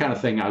that's the kind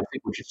of thing I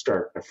think we should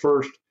start at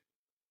first,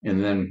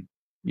 and then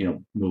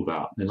move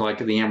out. And like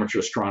the amateur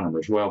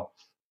astronomers,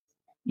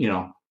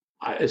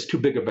 it's too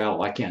big a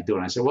battle. I can't do it.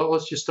 And I say, well,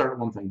 let's just start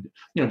one thing.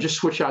 Just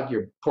switch out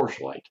your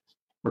porch light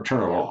or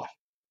turn it off.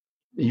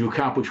 You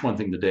accomplish one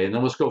thing today, and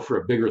then let's go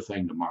for a bigger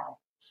thing tomorrow.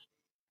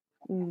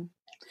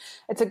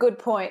 It's a good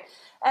point.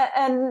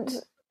 And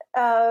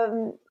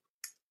I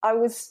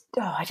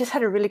just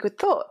had a really good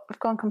thought. I've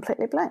gone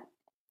completely blank.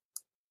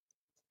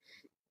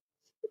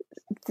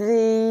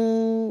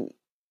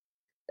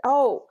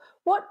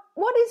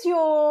 What is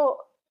your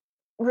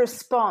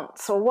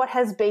response, or what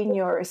has been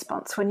your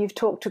response when you've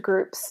talked to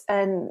groups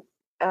and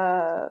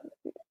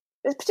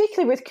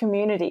particularly with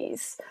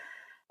communities?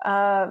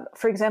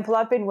 For example,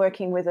 I've been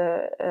working with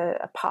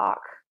a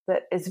park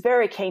that is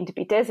very keen to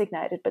be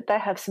designated, but they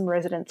have some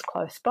residents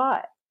close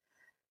by.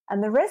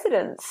 And the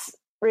residents'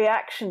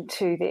 reaction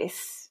to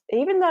this,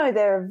 even though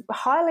they're a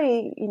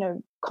highly,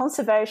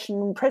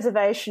 conservation,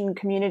 preservation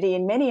community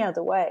in many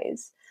other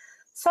ways,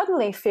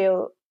 suddenly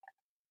feel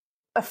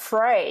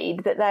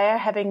afraid that they are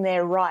having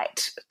their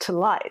right to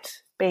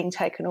light being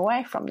taken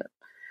away from them.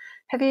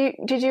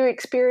 Did you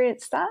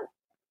experience that?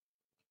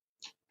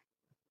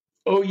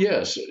 Oh,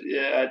 yes.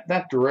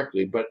 Not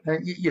directly, but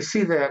you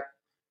see that.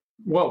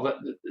 Well,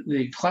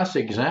 the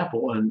classic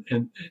example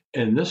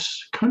in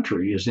this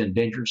country is the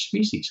Endangered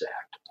Species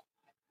Act,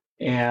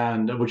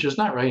 and which is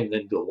not really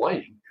anything to do with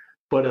lighting,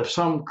 but if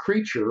some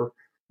creature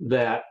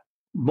that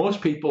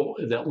most people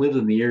that live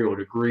in the area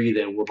would agree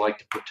they would like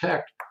to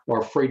protect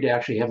are afraid to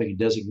actually having a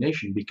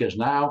designation, because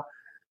now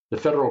the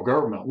federal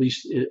government, at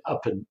least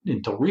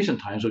until recent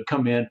times, would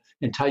come in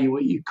and tell you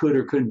what you could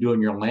or couldn't do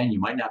on your land. You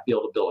might not be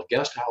able to build a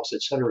guest house,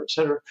 et cetera,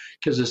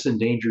 because it's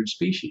endangered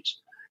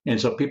species. And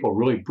so people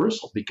really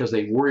bristle because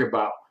they worry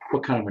about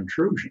what kind of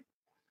intrusion.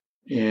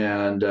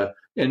 And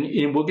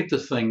we'll get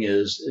this thing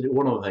is,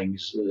 one of the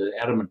things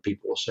adamant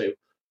people will say,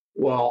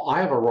 well, I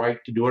have a right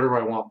to do whatever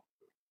I want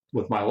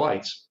with my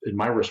lights. And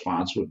my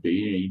response would be,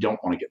 you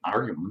don't want to get in an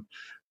argument.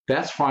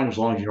 That's fine as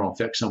long as you don't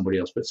affect somebody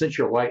else. But since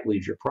your light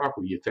leaves your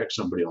property, you affect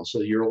somebody else.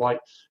 So your light,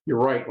 you're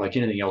right, like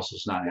anything else,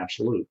 is not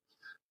absolute.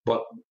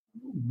 But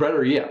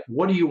better yet,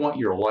 what do you want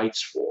your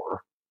lights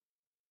for?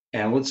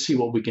 And let's see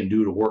what we can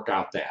do to work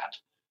out that,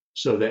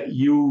 so that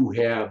you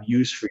have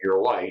use for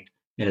your light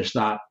and it's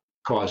not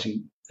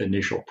causing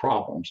initial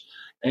problems.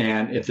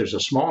 And if there's a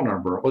small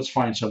number, let's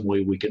find some way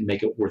we can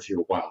make it worth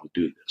your while to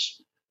do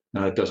this.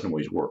 Now, it doesn't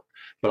always work,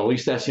 but at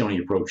least that's the only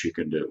approach you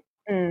can do.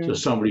 So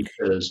somebody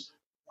says,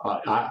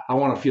 I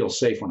want to feel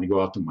safe when I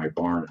go out to my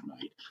barn at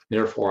night.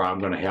 Therefore, I'm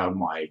going to have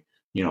my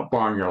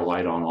barnyard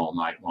light on all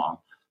night long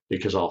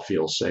because I'll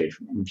feel safe.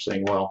 I'm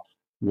saying, well,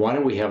 why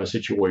don't we have a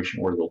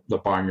situation where the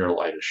barnyard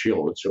light is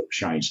shielded so it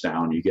shines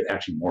down, you get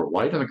actually more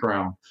light on the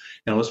ground,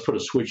 and let's put a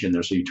switch in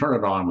there so you turn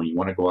it on when you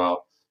want to go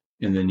out,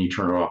 and then you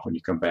turn it off when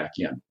you come back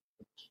in.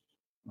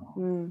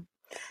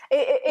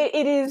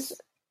 It is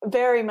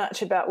very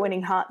much about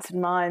winning hearts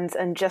and minds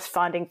and just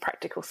finding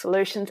practical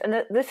solutions.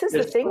 And this is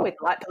the thing with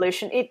light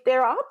pollution.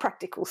 There are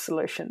practical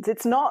solutions.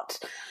 It's not,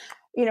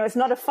 it's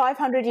not a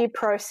 500-year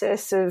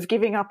process of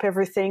giving up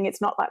everything.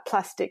 It's not like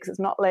plastics. It's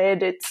not lead.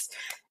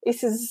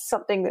 This is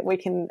something that we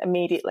can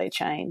immediately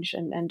change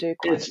and do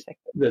quite effectively.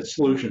 The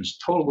solution's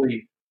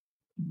totally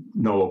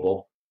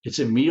knowable. It's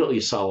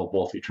immediately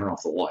solvable if you turn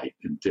off the light,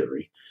 in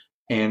theory.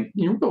 And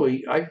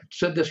I've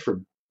said this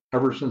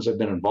ever since I've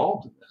been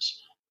involved in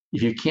this.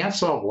 If you can't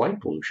solve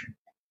light pollution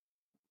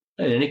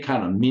in any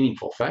kind of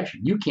meaningful fashion,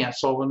 you can't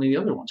solve any of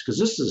the other ones, because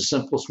this is the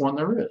simplest one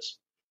there is.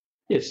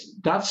 It's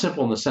not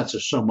simple in the sense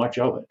there's so much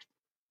of it,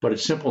 but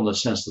it's simple in the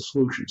sense the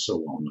solution's so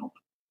well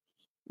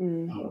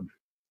known.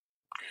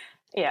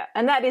 Yeah,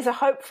 and that is a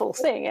hopeful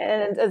thing,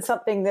 and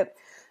something that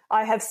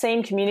I have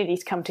seen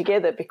communities come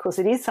together because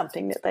it is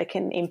something that they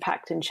can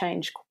impact and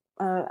change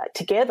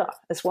together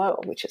as well,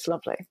 which is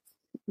lovely.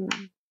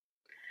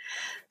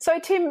 So,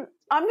 Tim,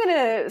 I'm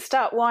going to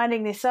start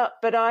winding this up,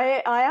 but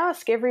I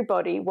ask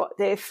everybody what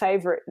their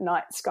favourite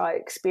night sky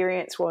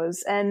experience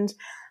was, and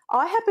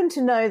I happen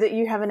to know that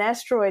you have an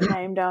asteroid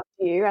named after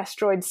you,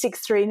 asteroid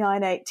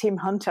 6398 Tim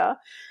Hunter,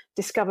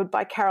 discovered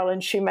by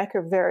Carolyn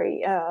Shoemaker,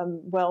 very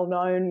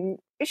well-known.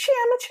 Is she an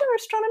amateur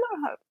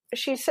astronomer?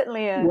 She's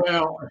certainly a...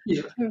 Well,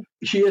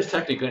 she is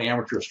technically an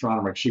amateur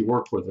astronomer. She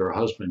worked with her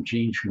husband,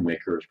 Gene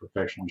Shoemaker, as a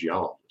professional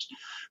geologist.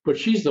 But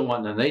she's the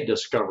one that they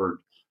discovered.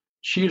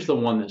 She's the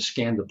one that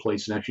scanned the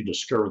place and actually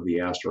discovered the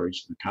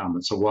asteroids and the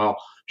comets. So while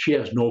she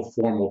has no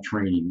formal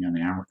training in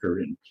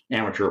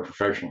amateur or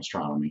professional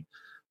astronomy,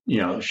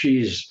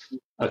 she's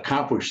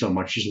accomplished so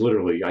much. She's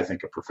literally, I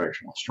think, a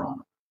professional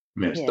astronomer. I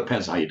mean, it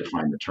depends how you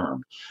define the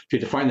term. If you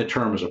define the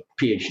term as a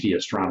PhD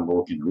astronomer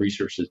working in a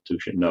research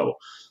institution, no.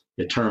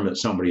 The term that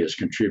somebody has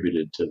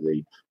contributed to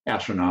the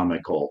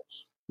astronomical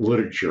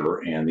literature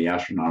and the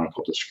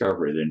astronomical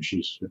discovery, then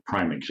she's a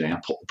prime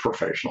example of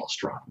professional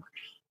astronomer.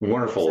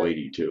 Wonderful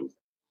lady, too.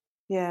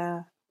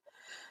 Yeah.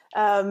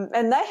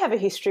 And they have a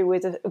history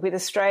with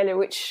Australia,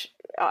 which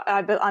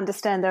I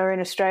understand they were in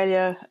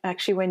Australia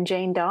actually when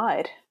Gene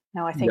died.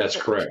 Now, I think that's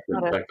correct.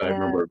 In fact, I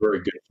remember a very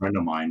good friend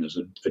of mine, is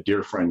a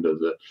dear friend of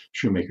the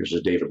Shoemakers,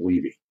 is David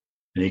Levy.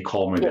 And he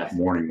called me that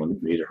morning when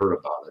he had heard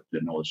about it.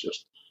 And it was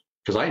just,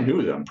 because I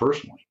knew them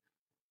personally.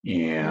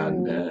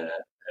 And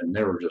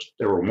they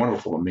were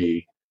wonderful to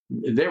me.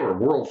 They were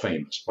world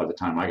famous by the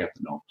time I got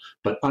to know them,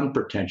 but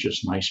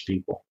unpretentious, nice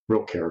people,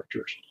 real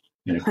characters.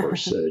 And of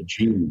course,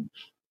 Gene,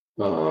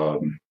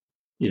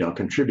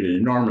 contributed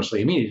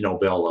enormously. I mean, he's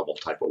Nobel level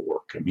type of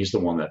work. I mean, he's the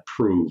one that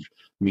proved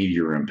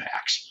meteor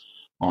impacts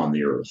on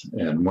the Earth,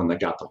 and one that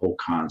got the whole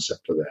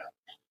concept of that,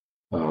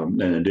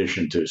 in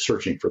addition to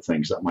searching for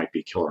things that might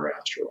be killer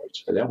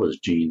asteroids. That was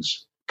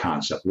Gene's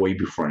concept way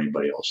before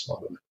anybody else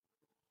thought of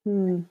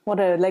it. What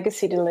a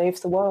legacy to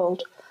leave the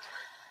world.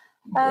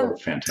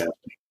 Fantastic.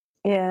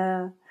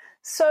 Yeah.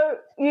 So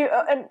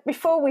and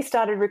before we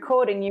started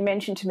recording, you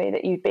mentioned to me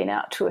that you'd been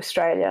out to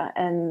Australia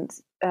and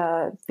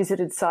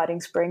visited Siding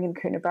Spring and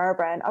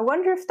Coonabarabran. I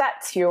wonder if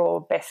that's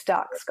your best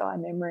dark sky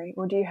memory,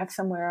 or do you have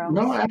somewhere else?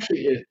 No,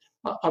 actually,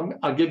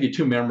 I'll give you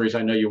two memories.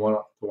 I know you want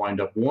to wind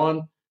up.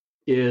 One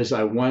is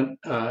I went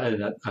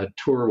on a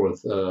tour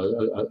with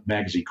a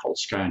magazine called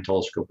Sky and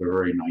Telescope, a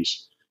very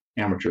nice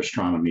amateur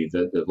astronomy,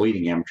 the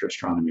leading amateur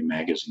astronomy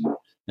magazine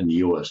in the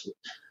U.S.,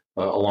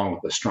 along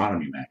with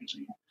Astronomy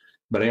magazine.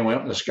 But anyway, I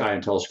went on the Sky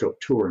and Telescope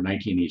tour in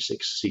 1986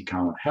 to see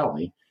Comet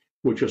Halley,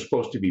 which was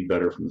supposed to be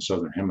better from the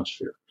Southern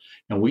Hemisphere.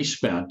 And we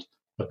spent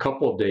a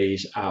couple of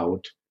days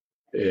out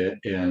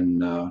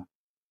in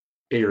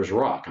Ayers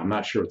Rock. I'm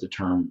not sure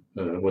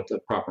what the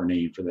proper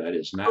name for that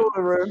is now.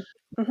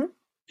 Mm-hmm.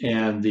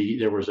 And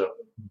there was a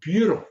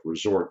beautiful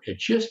resort. It had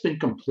just been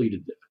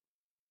completed there.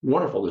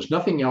 Wonderful. There's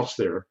nothing else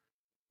there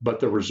but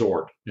the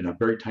resort in a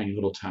very tiny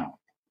little town.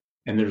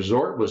 And the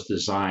resort was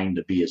designed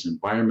to be as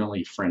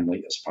environmentally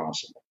friendly as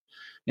possible.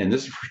 And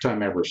this is the first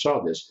time I ever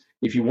saw this.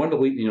 If you wanted to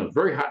leave, it's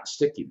very hot and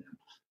sticky then.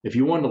 If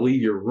you wanted to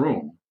leave your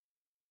room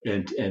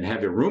and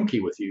have your room key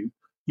with you,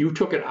 you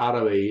took it out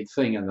of a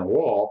thing in the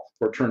wall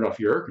or turned off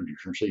your air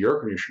conditioner, so your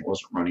air conditioner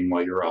wasn't running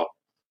while you're out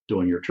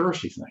doing your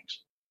touristy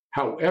things.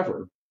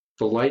 However,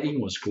 the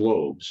lighting was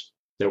globes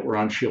that were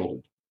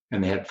unshielded,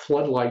 and they had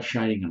floodlights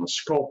shining on a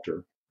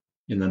sculptor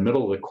in the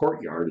middle of the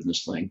courtyard in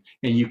this thing,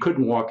 and you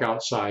couldn't walk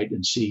outside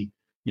and see,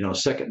 a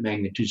second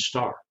magnitude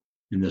star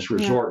in this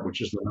resort,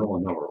 which is in the middle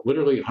of nowhere,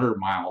 literally 100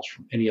 miles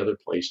from any other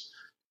place.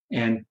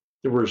 And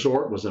the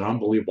resort was an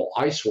unbelievable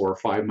eyesore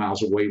 5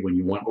 miles away when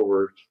you went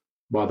over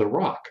by the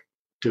rock.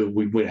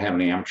 We would have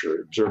an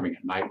amateur observing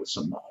at night with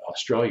some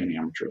Australian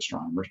amateur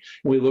astronomers.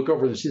 And we look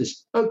over and see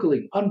this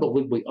ugly,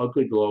 unbelievably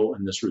ugly glow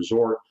in this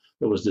resort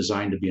that was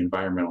designed to be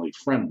environmentally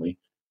friendly,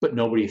 but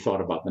nobody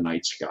thought about the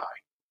night sky.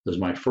 It was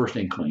my first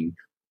inkling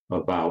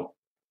about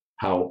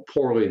how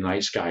poorly the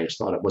night sky is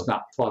thought. It was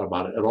not thought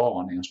about it at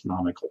all in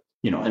astronomical,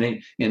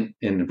 and in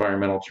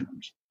environmental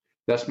terms.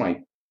 That's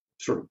my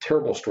sort of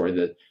terrible story.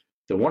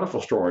 The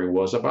wonderful story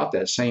was about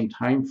that same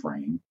time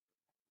frame.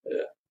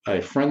 A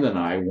friend and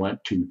I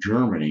went to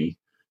Germany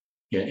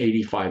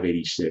 85,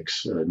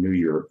 86 New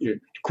Year,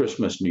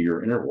 Christmas, New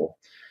Year interval.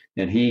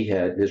 And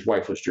his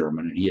wife was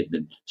German, and he had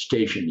been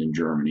stationed in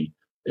Germany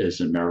as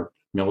a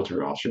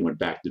military officer, went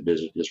back to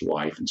visit his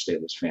wife and stay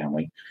with his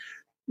family.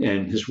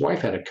 And his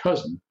wife had a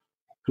cousin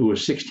who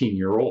was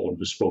 16-year-old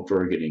who spoke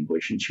very good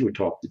English, and she would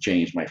talk to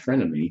James, my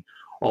friend, and me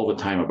all the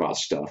time about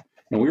stuff.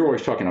 And we were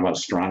always talking about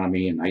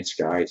astronomy and night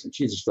skies, and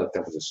she just thought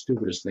that was the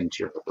stupidest thing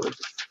she ever heard.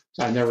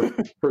 So I never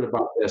heard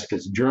about this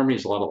because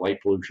Germany's a lot of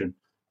light pollution.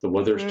 The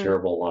weather's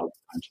terrible a lot of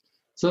times.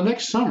 So the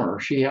next summer,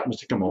 she happens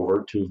to come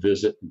over to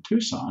visit in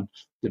Tucson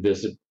to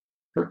visit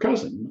her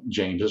cousin,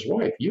 James's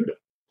wife, Yuta.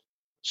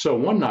 So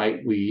one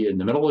night, in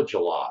the middle of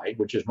July,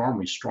 which is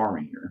normally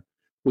stormy here,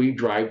 we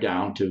drive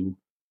down to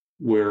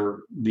where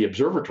the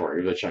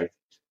observatory, which I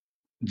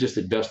just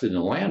invested in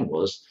the land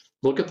was,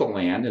 look at the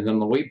land, and then on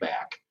the way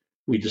back,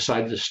 we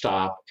decided to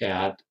stop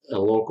at a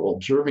local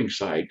observing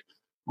site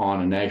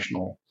on a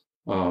national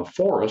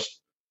forest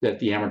that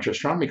the Amateur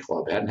Astronomy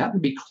Club had, and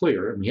happened to be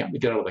clear, and we happened to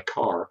get out of the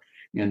car,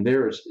 and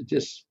there's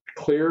just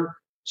clear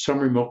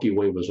summer Milky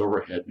Way was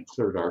overhead and a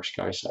clear dark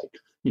sky sight.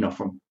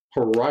 From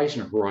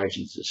horizon to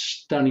horizon, it's a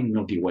stunning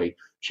Milky Way.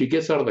 She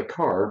gets out of the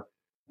car,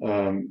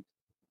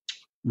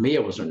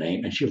 Mia was her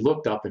name, and she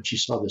looked up and she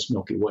saw this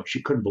Milky Way.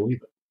 She couldn't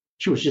believe it.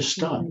 She was just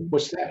stunned.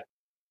 What's that?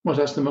 Well,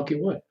 that's the Milky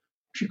Way.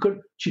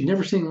 She'd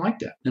never seen like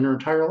that in her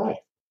entire life.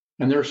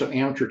 And there were some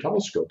amateur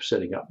telescopes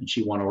setting up, and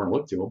she went over and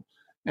looked through them.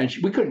 And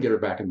we couldn't get her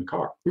back in the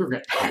car. We were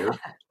getting tired.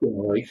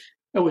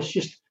 It was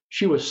just,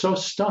 she was so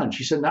stunned.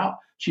 She said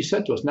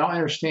to us, now I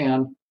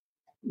understand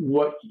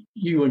what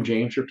you and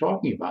James are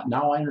talking about.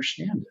 Now I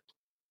understand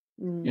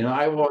it.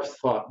 I've always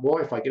thought, boy,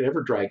 if I could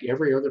ever drag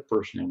every other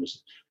person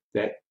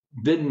that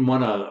didn't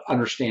want to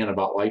understand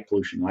about light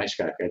pollution in the night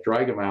sky, I could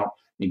drag them out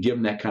and give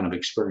them that kind of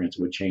experience,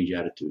 it would change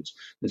attitudes.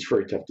 It's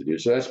very tough to do.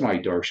 So that's my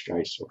dark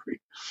sky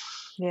story.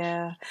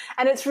 Yeah.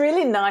 And it's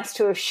really nice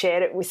to have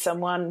shared it with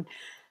someone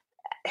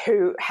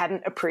who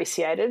hadn't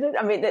appreciated it.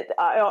 I mean,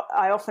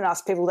 I often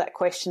ask people that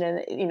question,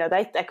 and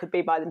they could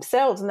be by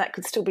themselves, and that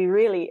could still be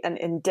really an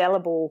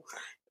indelible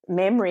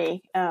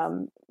memory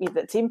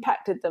that's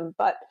impacted them.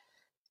 But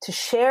to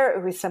share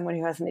it with someone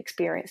who hasn't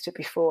experienced it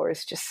before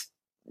is just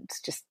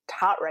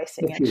heart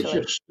racing. Actually, it was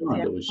just stunned.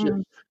 Yeah. It was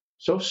just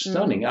so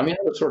stunning. I mean,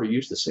 I was sort of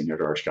used to seeing a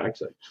dark sky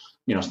because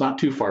it's not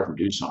too far from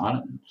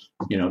Tucson,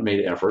 and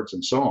made efforts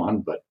and so on,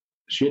 but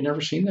she had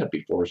never seen that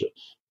before. So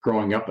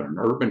growing up in an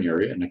urban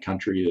area in a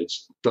country that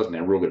doesn't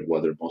have real good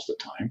weather most of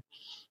the time.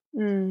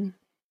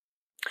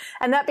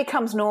 And that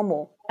becomes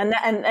normal. And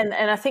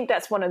I think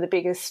that's one of the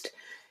biggest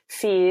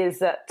fears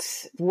that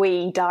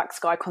we dark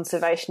sky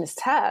conservationists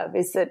have,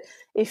 is that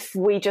if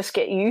we just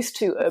get used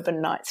to urban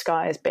night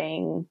skies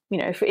being,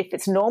 if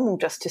it's normal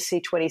just to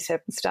see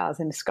 27 stars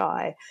in the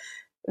sky,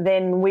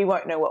 then we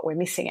won't know what we're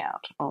missing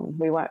out on.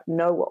 We won't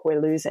know what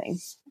we're losing.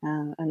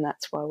 And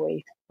that's why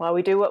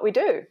we do what we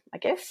do, I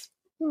guess.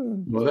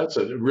 Well, that's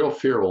a real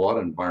fear of a lot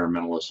of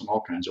environmentalists in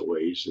all kinds of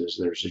ways, is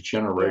there's a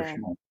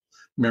generational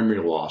memory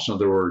loss. In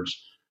other words,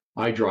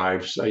 I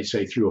drive, I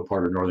say, through a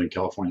part of Northern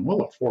California. Well,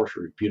 the forests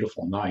are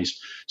beautiful, nice.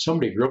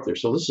 Somebody grew up there,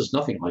 so this is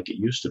nothing like it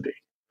used to be.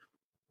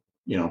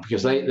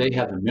 Because they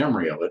have the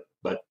memory of it,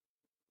 but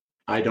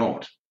I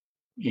don't.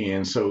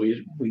 And so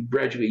we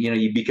gradually,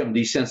 you become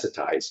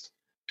desensitized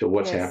to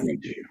what's happening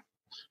to you.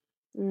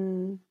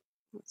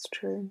 That's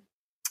true.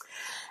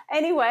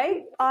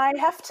 Anyway, I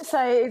have to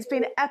say it's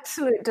been an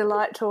absolute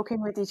delight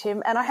talking with you,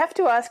 Tim. And I have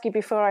to ask you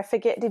before I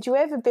forget, did you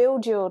ever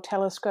build your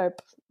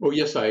telescope? Oh,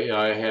 yes,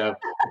 I have.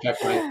 In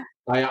fact,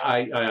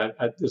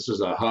 I this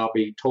is a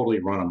hobby totally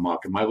run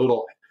amok. In my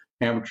little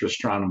amateur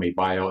astronomy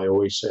bio, I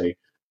always say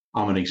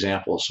I'm an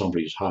example of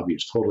somebody whose hobby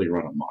is totally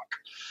run amok.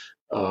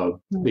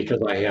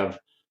 Because I have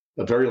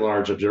a very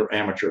large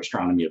amateur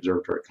astronomy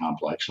observatory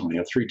complex, and we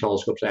have 3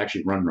 telescopes that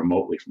actually run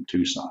remotely from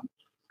Tucson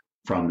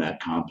from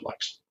that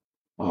complex.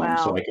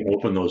 So I can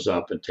open those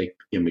up and take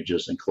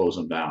images and close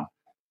them down.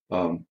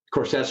 Of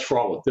course, that's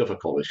fraught with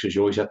difficulties because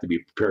you always have to be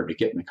prepared to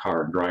get in the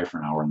car and drive for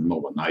an hour in the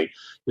middle of the night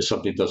if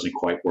something doesn't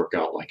quite work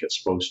out like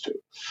it's supposed to.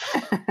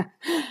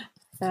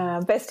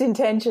 Best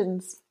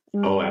intentions.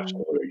 Oh,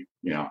 absolutely.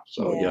 Yeah.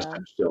 So yes,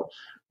 I'm still.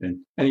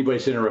 And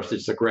anybody's interested,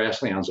 it's the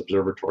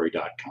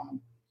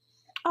grasslandsobservatory.com.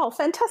 Oh,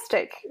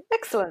 fantastic.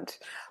 Excellent.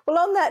 Well,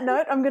 on that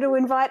note, I'm going to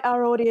invite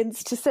our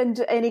audience to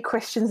send any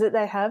questions that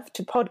they have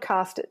to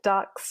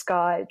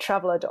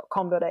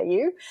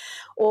podcast@darkskytraveller.com.au,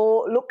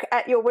 or look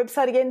at your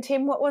website again,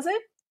 Tim. What was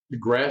it?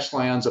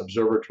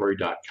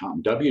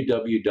 Grasslandsobservatory.com.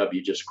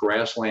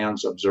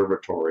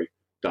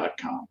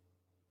 www.grasslandsobservatory.com.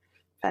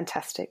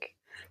 Fantastic.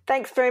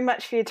 Thanks very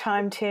much for your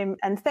time, Tim,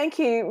 and thank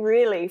you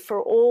really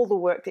for all the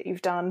work that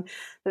you've done,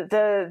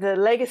 the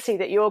legacy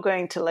that you're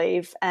going to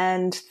leave,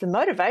 and the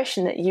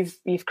motivation that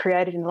you've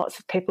created in lots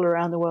of people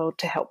around the world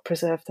to help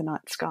preserve the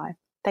night sky.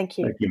 Thank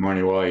you. Thank you,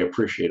 Marnie. Well, I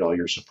appreciate all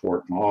your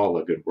support and all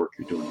the good work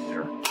you're doing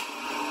there.